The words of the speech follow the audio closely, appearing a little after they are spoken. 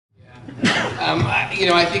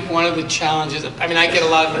I think one of the challenges, I mean, I get a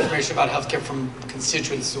lot of information about healthcare from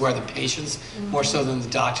constituents who are the patients, more so than the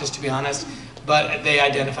doctors, to be honest, but they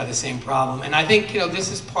identify the same problem. And I think,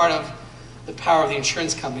 this is part of the power of the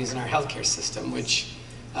insurance companies in our healthcare system, which,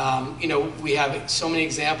 we have so many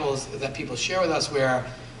examples that people share with us where,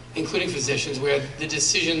 including physicians, where the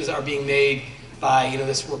decisions are being made by,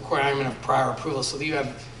 this requirement of prior approval, so that you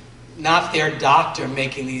have not their doctor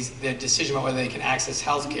making their decision about whether they can access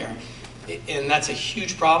healthcare. And that's a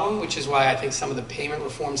huge problem, which is why I think some of the payment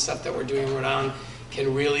reform stuff that we're doing in Rhode Island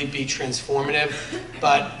can really be transformative.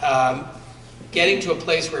 But getting to a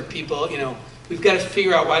place where people, we've got to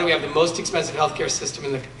figure out why do we have the most expensive healthcare system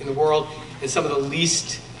in the world and some of the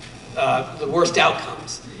worst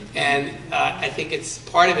outcomes. And I think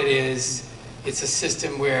part of it is it's a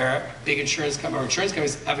system where big insurance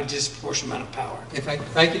companies have a disproportionate amount of power. If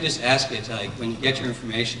I could just ask you to, when you get your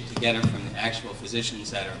information, to get it from the actual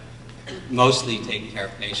physicians that are mostly taking care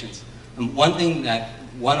of patients. One thing that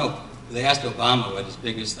they asked Obama what his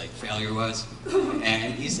biggest failure was,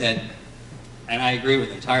 and he said, and I agree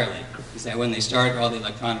with entirely, is that when they started all the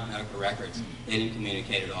electronic medical records, they didn't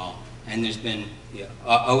communicate at all. And there's been the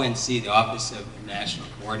ONC, the Office of National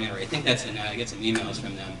Coordinator, I think that's I get some emails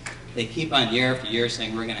from them. They keep on year after year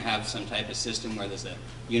saying we're going to have some type of system where there's a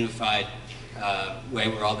unified way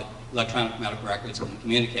where all the electronic medical records can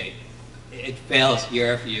communicate. It fails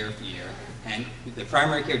year after year after year. And the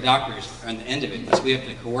primary care doctors are on the end of it because we have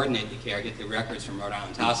to coordinate the care, get the records from Rhode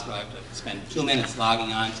Island Hospital. I have to spend 2 minutes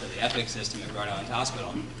logging on to the Epic system at Rhode Island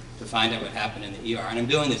Hospital to find out what happened in the ER. And I'm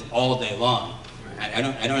doing this all day long. I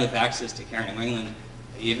don't have access to care in New England,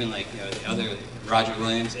 even the other Roger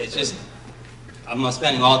Williams. It's just, I'm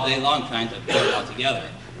spending all day long trying to put it all together.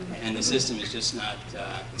 And the system is just not,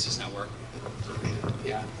 it's just not working.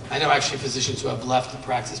 Yeah, I know actually physicians who have left the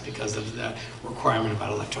practice because of the requirement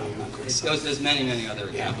about electronic records. There's many, many other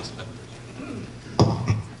examples. Yeah. But